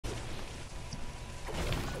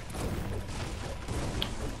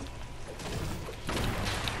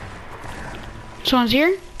Someone's here?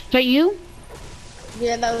 Is that you?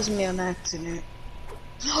 Yeah, that was me on accident.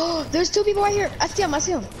 Oh, there's 2 people right here. I see him.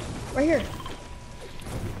 Right here.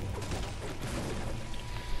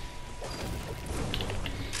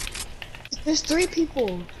 There's 3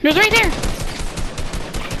 people. There's right there.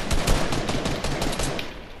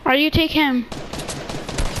 Or you take him.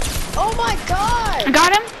 Oh my god! I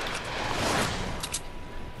got him.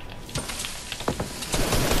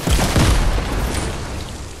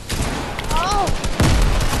 Oh!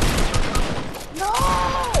 No!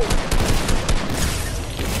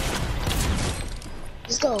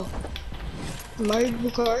 Let's go. Mario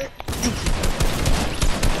Kart.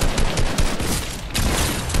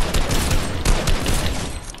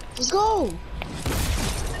 Let's go!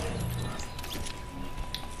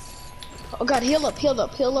 Oh god, heal up.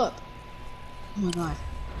 Oh my god.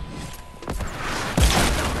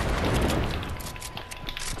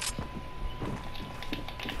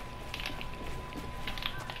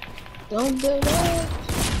 Don't do that.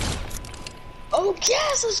 Oh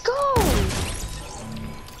yes, let's go!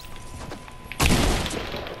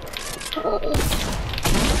 No!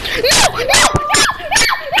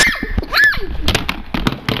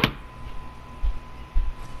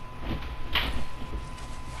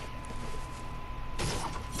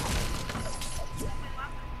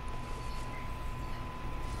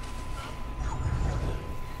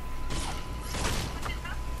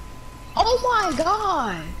 Oh my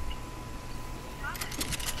god!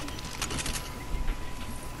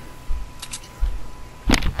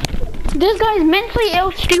 This guy's mentally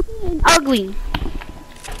ill, stupid, and ugly.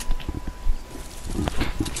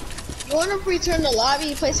 You wanna return the lobby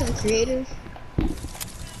and play some creative?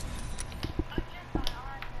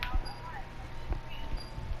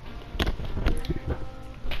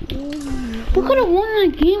 We could have won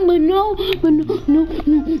that game, but no.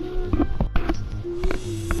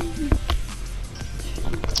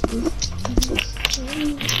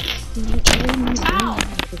 Ow!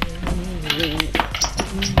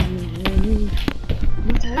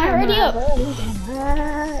 Already up.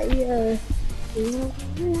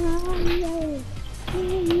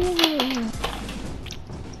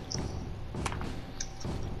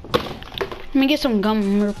 Let me get some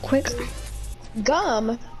gum real quick.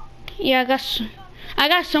 Gum? Yeah, I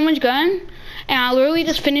got so much gun, and I literally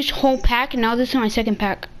just finished a whole pack, and now this is my second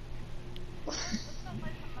pack.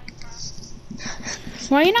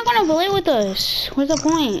 Why are you not gonna play with us? What's the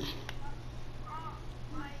point?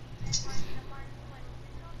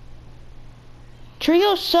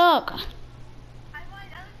 Trios suck.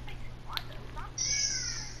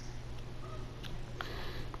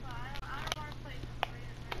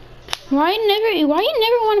 Why you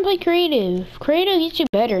never want to play creative? Creative gets you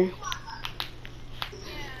better.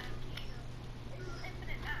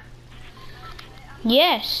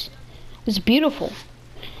 Yes, it's beautiful.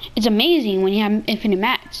 It's amazing when you have infinite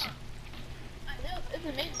mats. I know, it's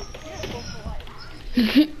amazing. It's beautiful for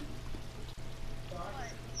life.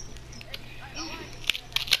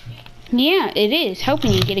 Yeah, it is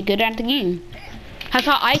helping you get good at the game. That's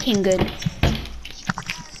how I came good.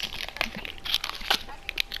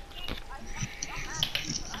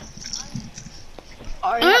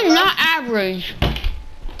 I'm not average.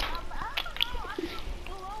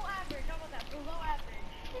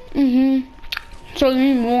 So you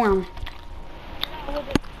need more.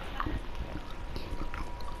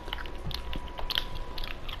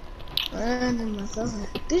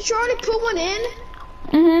 Did you already put one in?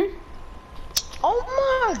 Oh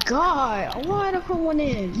my god! Why'd I put one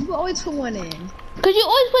in? You always put one in. Cause you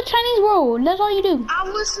always put Chinese roll. That's all you do. I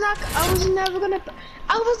was gonna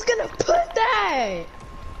put that.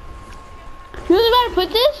 You was about to put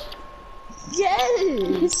this?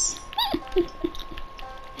 Yes.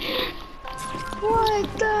 What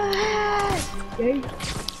the heck?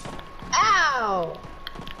 Ow!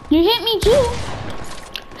 You hit me too.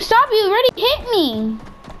 Stop! You already hit me.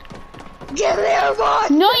 Get there, boy!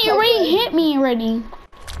 No, you already hit me already.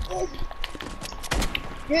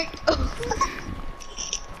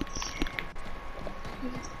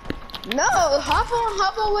 No,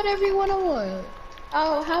 hop on whatever you wanna want.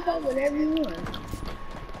 Oh, hop on whatever you want.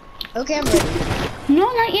 Okay, I'm ready. No,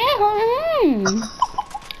 not yet.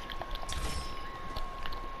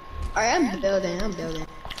 Alright, I'm building. Can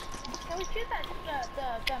we choose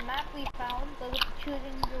the map we found? Does it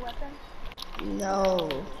choosing your weapon? No,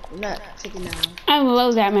 I'm not taking that one. I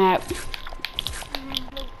love that map. Look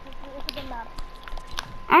at the map.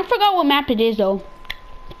 I forgot what map it is though.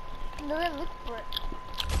 No, look for it.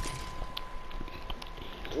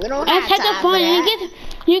 We don't That's have such a time fun. for that.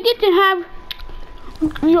 You get to have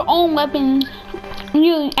your own weapons.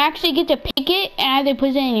 You actually get to pick it and either put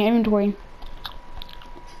it in your inventory.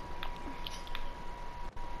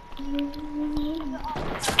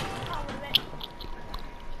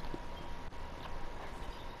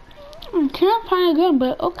 I can't find a gun,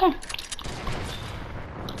 but okay.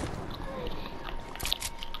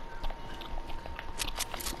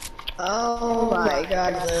 Oh my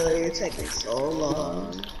god, Lily, you're taking so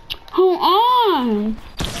long. Hold on.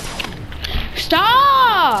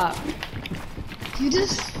 Stop. You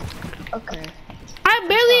just... Okay. I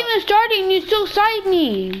barely even started and you still side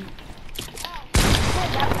me.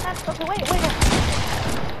 Okay, wait.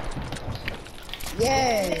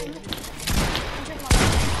 Yay.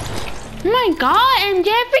 Oh my god, MJ,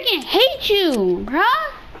 I freaking hate you, bruh.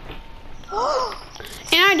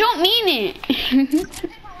 And I don't mean it.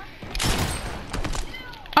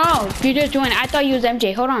 Oh, you just joined. I thought you was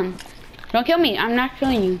MJ. Hold on. Don't kill me. I'm not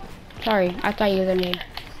killing you. Sorry, I thought you was MJ.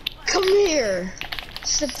 Come here.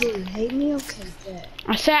 Simply hate me? Okay, good.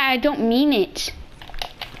 I said I don't mean it.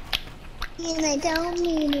 And I don't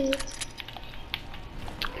mean it.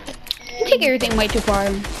 You take everything way too far.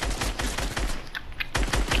 You're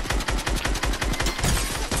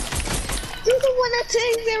the one that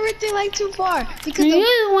takes everything like too far. Because You're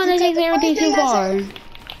the one that takes everything too far.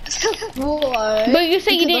 What? But you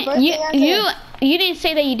said you didn't. You didn't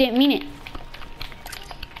say that you didn't mean it.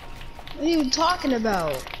 What are you talking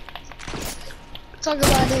about? Talk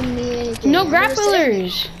about I didn't mean anything. No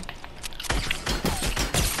grapplers.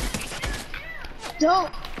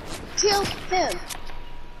 Don't kill him.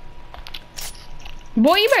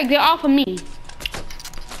 Boy, you better get off of me.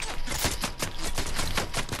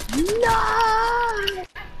 No.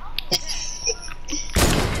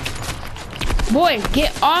 Boy,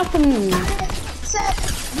 get off of me.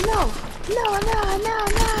 No.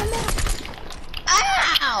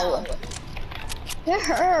 Ow! It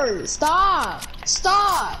hurts. Stop.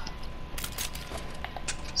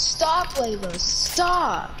 Stop, Layla.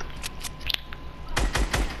 Stop.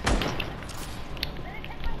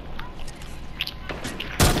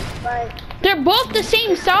 Right. They're both the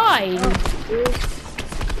same side.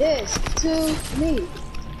 This to me.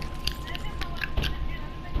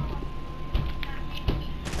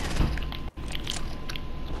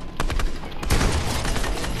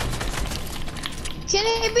 Can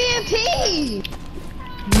it be in peace?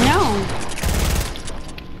 No.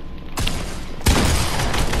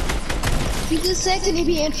 You just said can it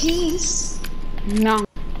be in peace? No.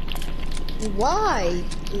 Why?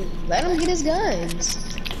 Let him get his guns.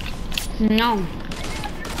 No.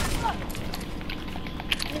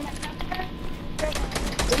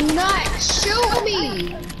 Do not shoot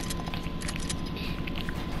me!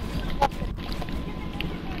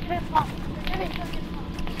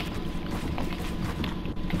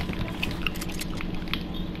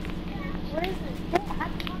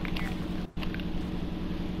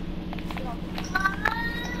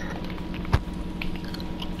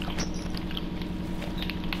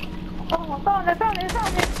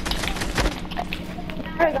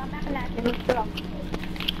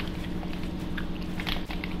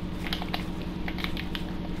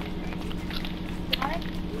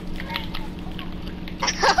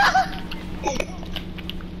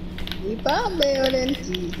 Keep on building,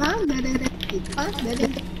 keep on building, keep on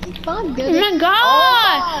building, keep on building. Oh my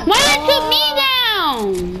god! Why did you took me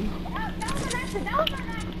down?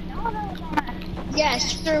 Yeah,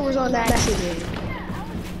 sure was on accident.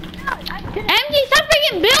 MJ, stop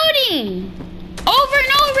freaking building! Over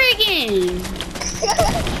and over again!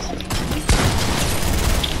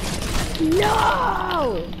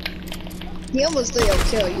 No! He almost did your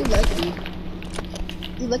kill. You lucky.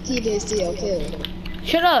 You lucky he didn't steal your kill.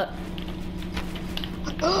 Shut up.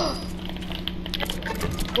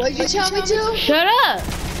 What did you tell me to? Shut up.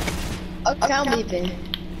 Okay, tell me then.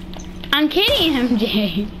 I'm kidding,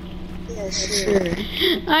 MJ. Yeah, sure.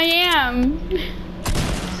 I am.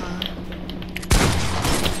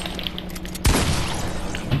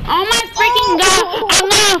 Oh my freaking god! I'm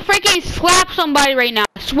gonna freaking slap somebody right now.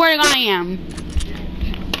 I swear to God I am.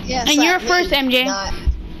 Yeah, And you're first, MJ. Not.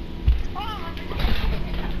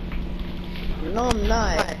 No, I'm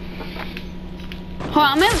not. Hold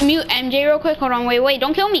on, I'm gonna mute MJ real quick. Hold on, wait,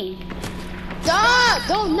 don't kill me. Stop!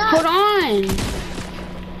 Don't not. Hold on.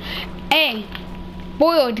 Hey,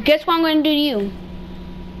 Boyle, guess what I'm gonna do to you?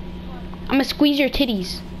 I'm gonna squeeze your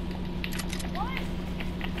titties.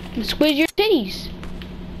 I'm gonna squeeze your titties.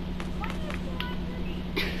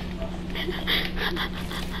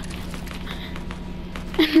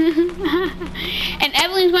 And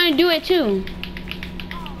Evelyn's gonna do it too.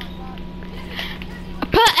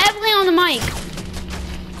 Put Evelyn on the mic.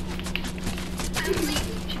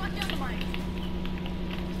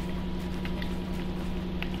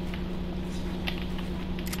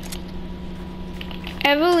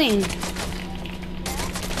 Evelyn,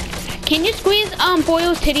 can you squeeze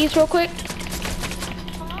Boyle's titties real quick?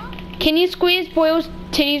 Huh? Can you squeeze Boyle's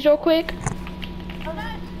titties real quick? Oh,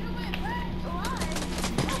 that's stupid. Why?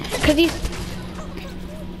 Cause he's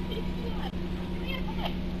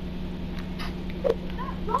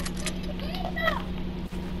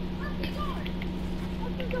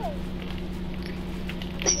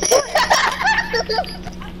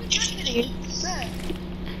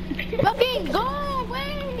Fucking go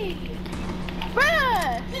away!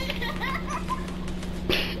 Bruh!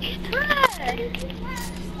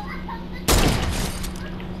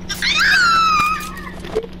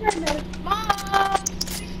 Mom!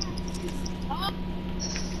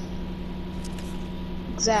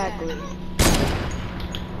 Exactly.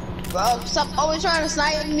 Bro, stop always trying to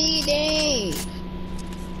snipe me, dang.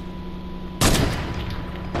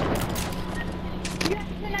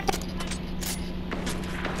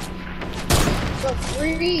 For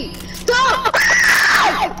free. Stop!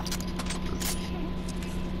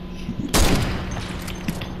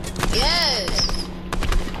 Yes.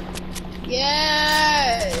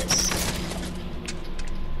 Yes.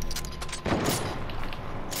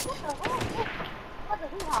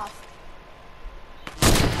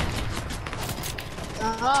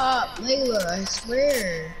 Stop, Layla, I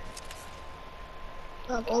swear.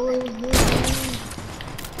 Stop always doing that.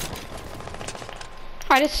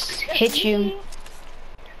 I just hit you.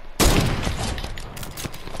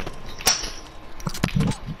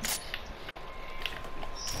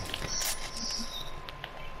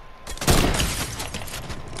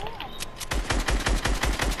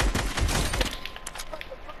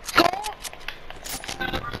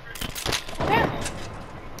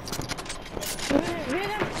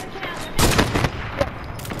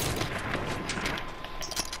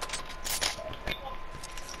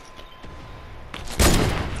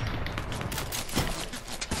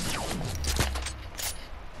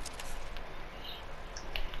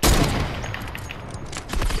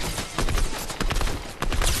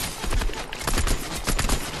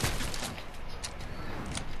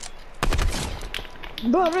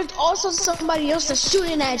 Bro, there's also somebody else that's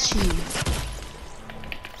shooting at you.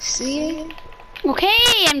 See?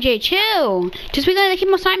 Okay, MJ, chill. Just because they keep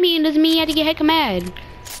on sniping me doesn't mean you have to get hecka mad.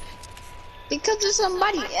 Because there's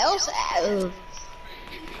somebody else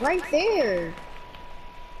right there.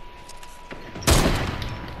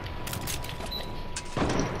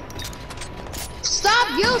 Stop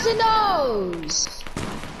using those!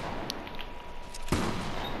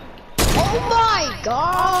 Oh my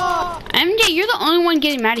god! MJ, you're the only one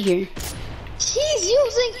getting mad here. He's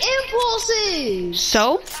using impulses!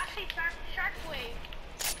 So? Actually, shark wave.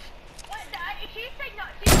 What? She said no.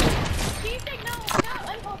 She said no. Not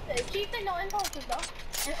impulses. She said no impulses though.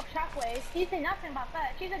 And shark wave. She said nothing about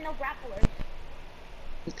that. She said no grapplers.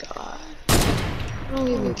 God. I don't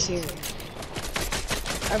even care.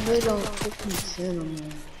 I really don't freaking care no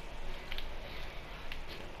more.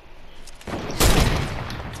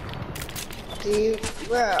 Dude,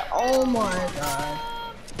 bro, oh my god.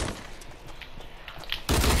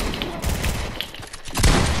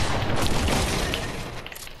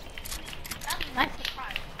 That's a nice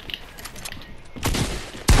surprise.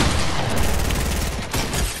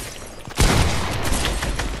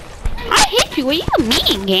 I hit you. What do you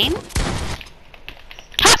mean, game?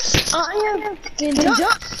 I am fucking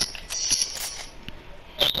jump.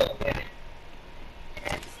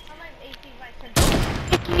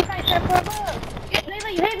 Layla,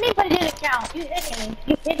 you hit me, but it didn't count. You hit me.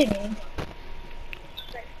 You hit me.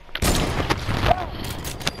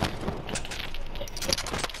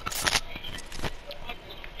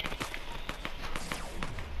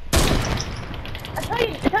 I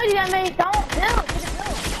told you that many don't build.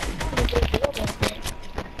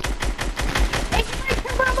 Hey,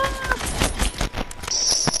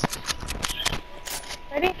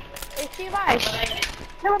 ready? Hey, see you live.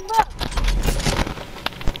 Come on, look.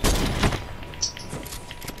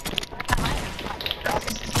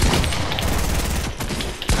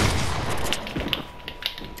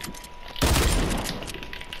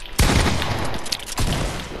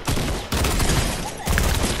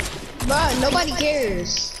 Bruh, nobody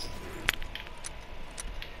cares.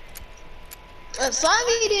 Slime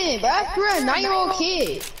me then, bruh. You're a 9-year-old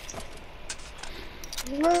kid.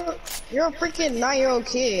 You're a freaking 9-year-old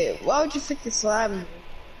kid. Why would you freaking slime me?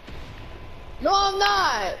 No, I'm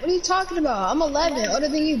not. What are you talking about? I'm 11, older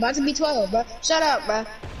than you, about to be 12, bruh. Shut up, bruh.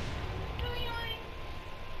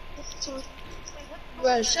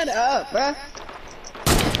 Bruh, shut up, bruh.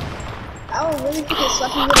 I would really freaking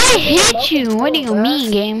slap you with a I freaking hit remote you. What do control, you bruh.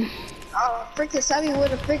 mean, game? I'll freaking slap you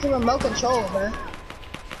with a freaking remote control, bruh.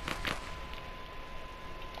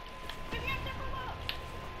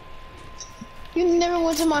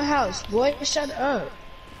 went to my house, boy. Shut up.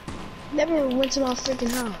 Never went to my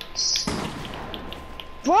freaking house.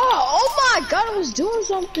 Bro, oh my god, I was doing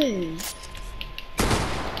something.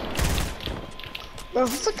 Bro,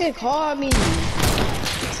 who freaking called me?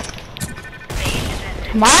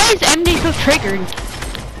 Why is MD so triggered?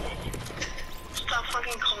 Stop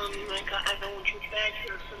fucking calling me, my god. I don't want you back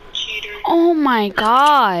here from the cheater. Oh my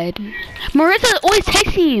god. Marissa's always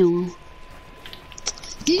texting you.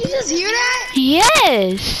 Did you just hear that?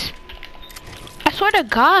 Yes. I swear to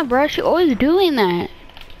God, bro, she always doing that.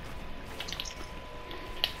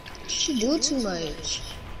 She do too much.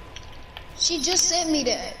 She just sent me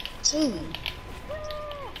that, too.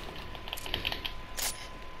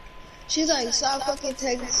 She's like, stop fucking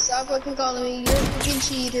texting, stop fucking calling me, you're a fucking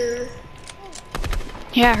cheater.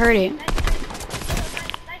 Yeah, I heard it.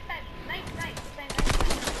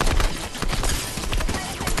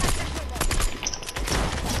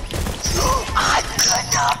 I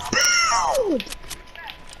could not build!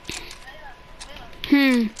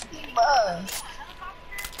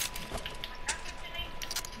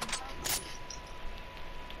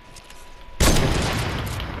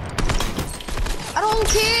 I don't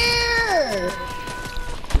care!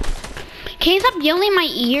 Can you stop yelling in my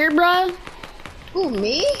ear, bro? Who,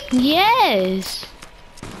 me? Yes.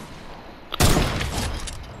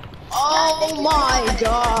 Oh my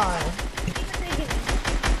god.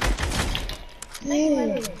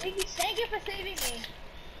 Thank you for saving me.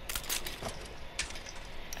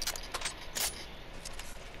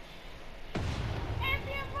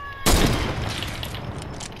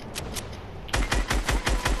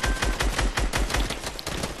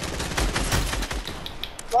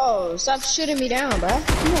 Bro, stop shooting me down, bro.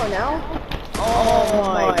 Come on now. Oh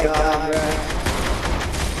my god, bro.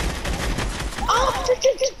 Oh,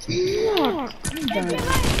 freaking I'm done.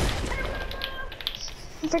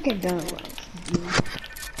 I'm freaking done.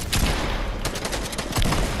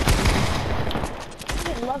 I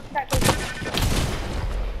love that.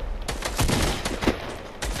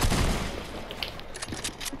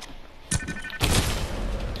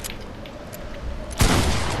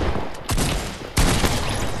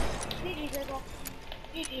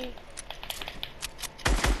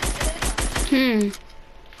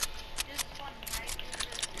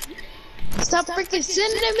 Stop freaking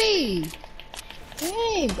sending me!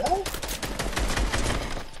 Dang, bro.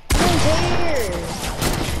 I don't care.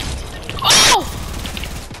 Oh!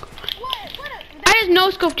 I just no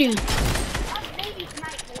scoped you.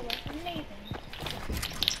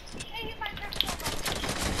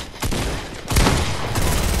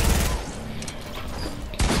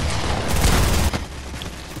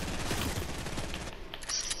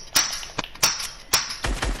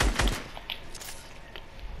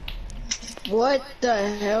 What the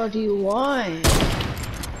hell do you want?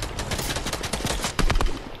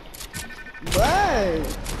 Bro!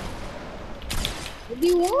 What do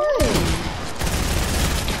you want?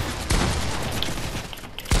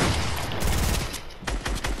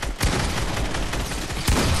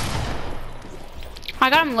 I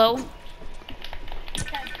got him low.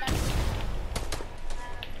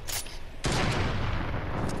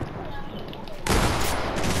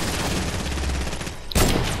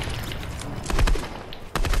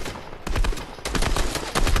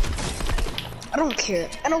 I don't care.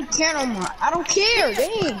 I don't care no more. I don't care,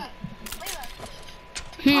 dang.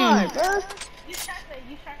 God, bro.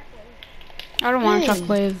 I don't want a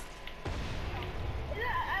shockwave.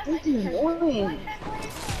 This is annoying.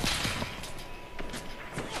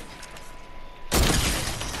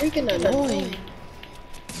 Freaking annoying.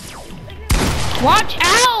 Watch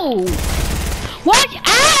out! Watch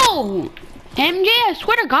out! MJ, I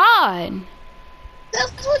swear to God.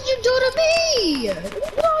 That's what you do to me! What are you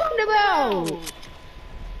talking about?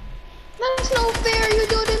 That's no fair you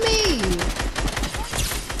do to me!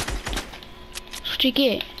 That's what you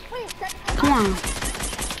get. Come on.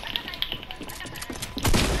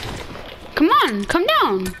 Come on, come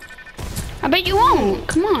down. I bet you won't.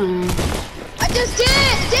 Come on. I just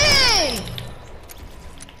did! Dang!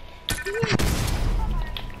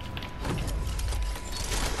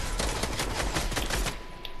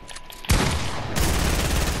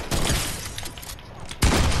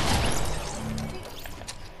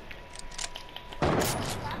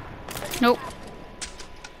 Nope.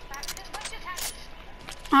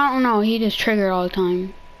 I don't know, he just triggered all the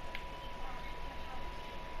time.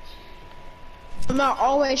 I'm not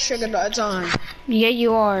always triggered all the time. Yeah,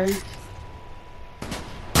 you are.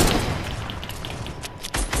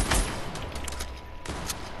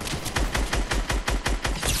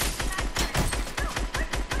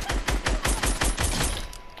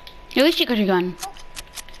 At least you got your gun.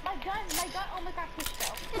 My gun almost got pushed up.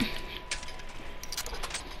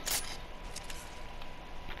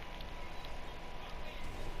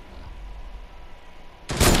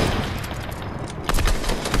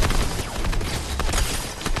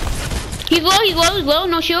 He's low, he's low, he's low.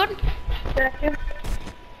 No shield.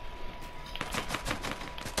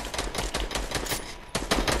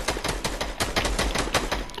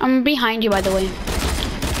 I'm behind you, by the way.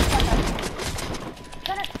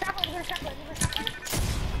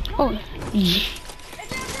 Oh, yeah.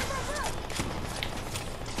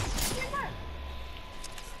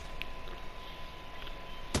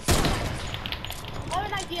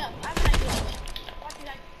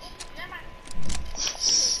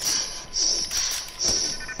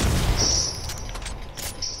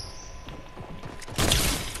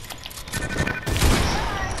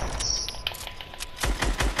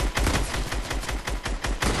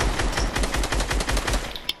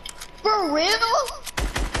 For real?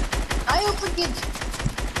 I don't forget.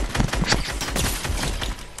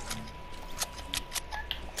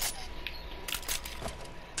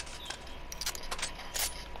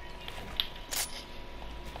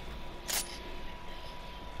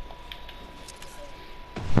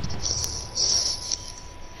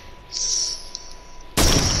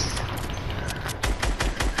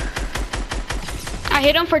 I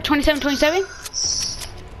hit him for 27.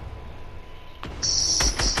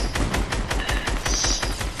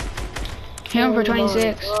 Hit him for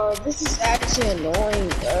 26. This is actually annoying,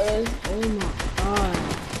 guys. Oh my god.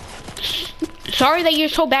 Sorry that you're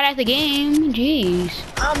so bad at the game. Jeez.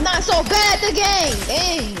 I'm not so bad at the game.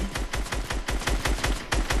 Dang.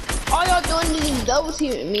 All y'all doing is double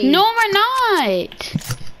teaming me. No, we're not.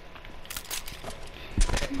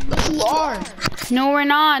 But you are. No, we're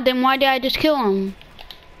not. Then why did I just kill him?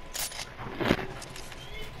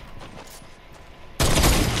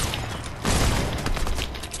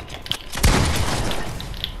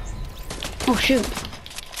 Oh shoot.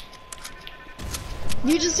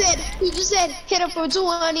 You just said hit him for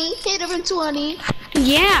 20, hit him for 20.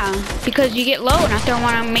 Yeah, because you get low and after I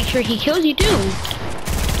want to make sure he kills you too.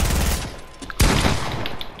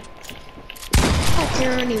 I don't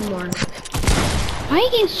care anymore. Why are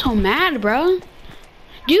you getting so mad, bro?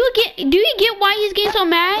 Do you get why he's getting so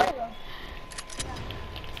mad?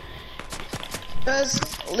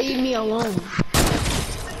 Just leave me alone.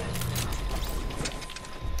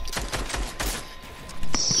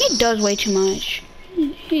 He does way too much.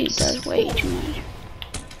 He does way too much.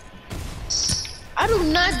 I do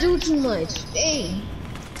not do too much. Dang.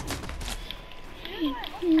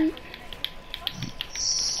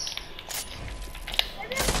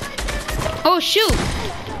 Oh shoot!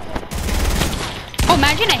 Oh,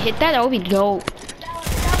 imagine I hit that. That would be dope.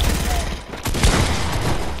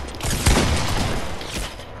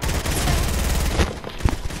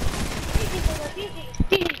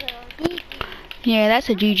 Yeah, that's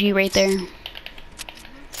a GG right there.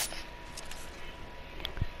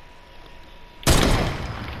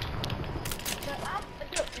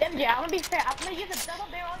 MJ, I'm gonna be fair. I'm gonna use a double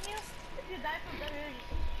barrel on you. If you die from double barrel,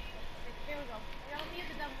 here we go. I'm gonna use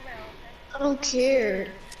a double barrel. Okay? I don't care.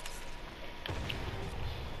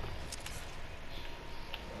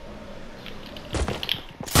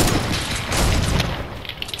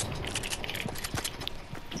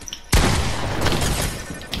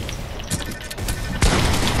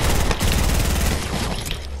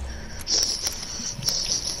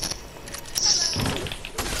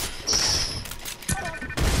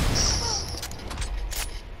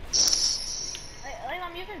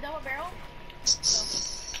 I'm using double barrel.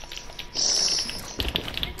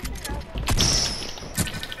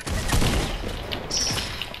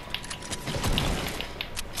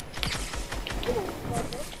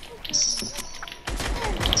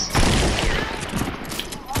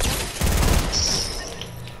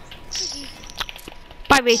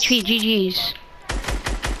 Five HP, GG's.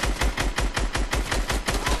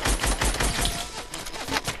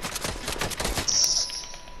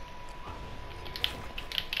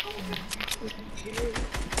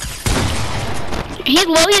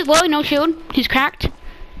 He's low, no shield. He's cracked. Okay.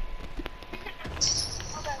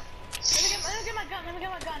 Let me get my gun. Let me get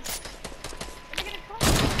my gun. Let me get a gun.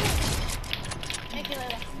 Thank you,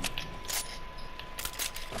 Layla.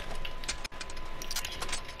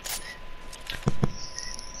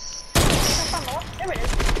 There it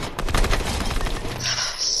is.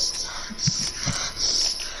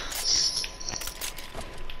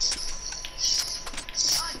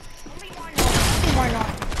 Why not?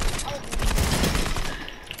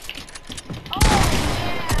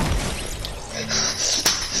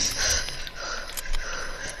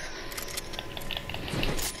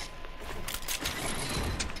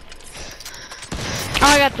 Oh,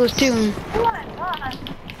 I got those two. Oh my god.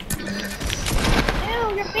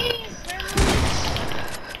 Ew, your face.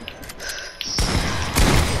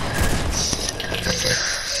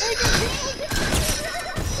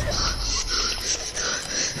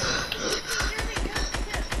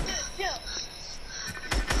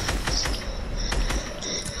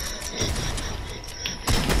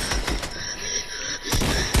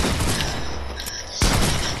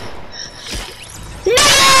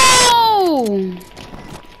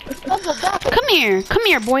 here. Come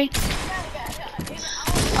here, boy.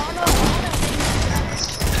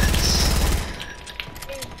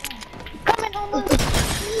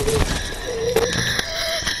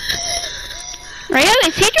 Right,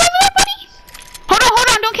 is he driving there, buddy? Hold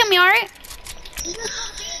on, don't kill me, alright?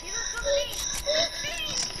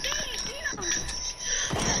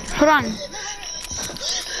 Hold on.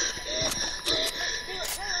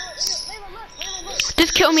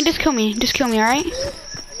 Just kill me, alright?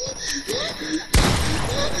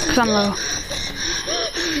 Cause I'm low.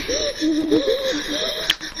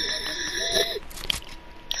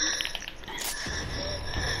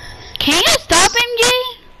 Can you stop him, Jay?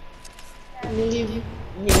 Leave me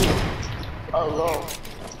alone.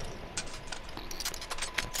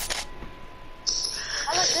 I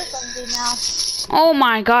like this one now. Oh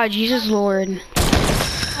my God, Jesus Lord.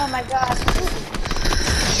 Oh my God.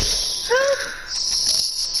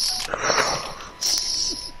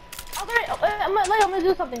 I'm gonna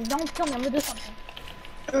do something. Don't kill me. I'm gonna do something.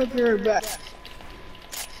 Okay, back.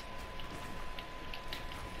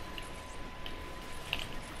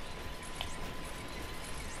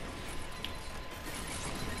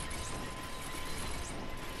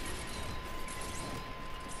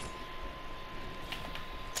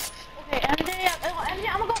 Okay, MJ,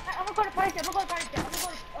 I'm gonna go to party. I'm gonna go to party. I'm gonna go to MJ,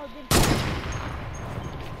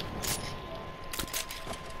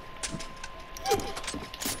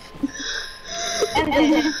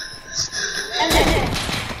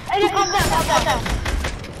 calm down.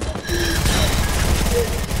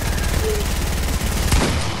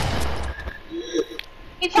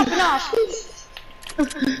 He's popping off.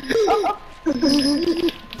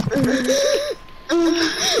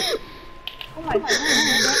 Oh my God.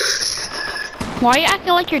 Why are you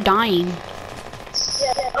acting like you're dying?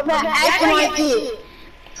 I'm acting like you.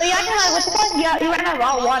 So you acting like, what the fuck? You ran out of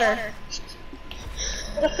all water.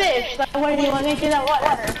 The fish, like, what do you want me to do that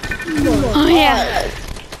water? Oh yeah.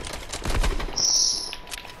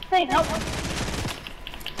 Say nope.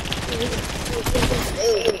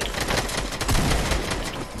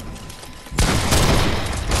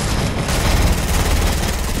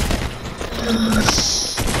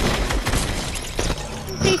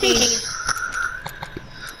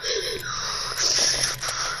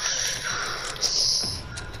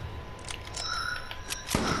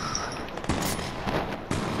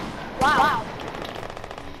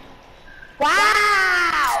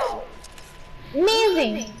 Wow!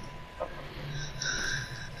 Amazing!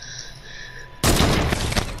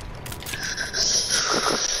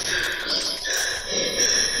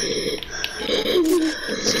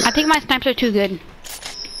 I think my snipes are too good.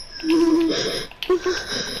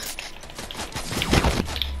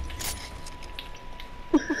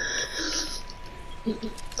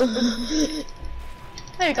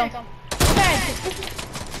 There you go. Okay.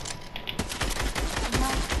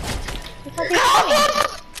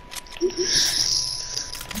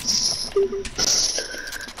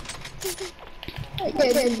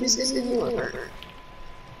 Okay, this isn't working.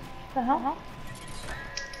 The hell?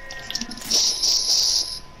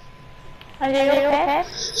 Are you okay?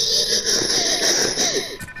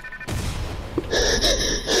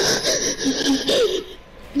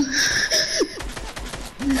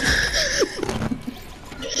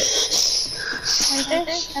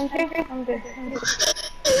 I'm good.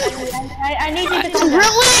 I need you to come down.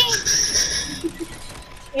 Really?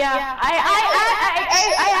 Yeah.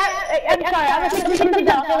 I'm sorry. I'm gonna take them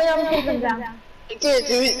down. I'm gonna take them down. I can't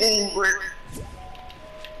do it anymore.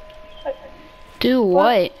 Do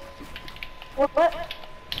what? What?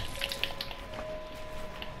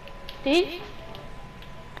 See?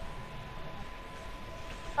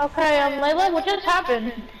 Okay, Layla, what just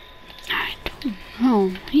happened? I don't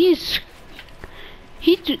know. He's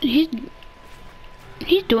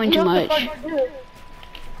doing too much.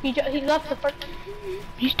 He left the first.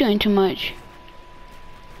 He's doing too much.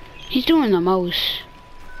 He's doing the most.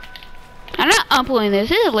 I'm not uploading this.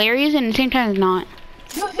 This is hilarious and at the same time it's not.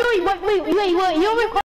 Wait, you're recording.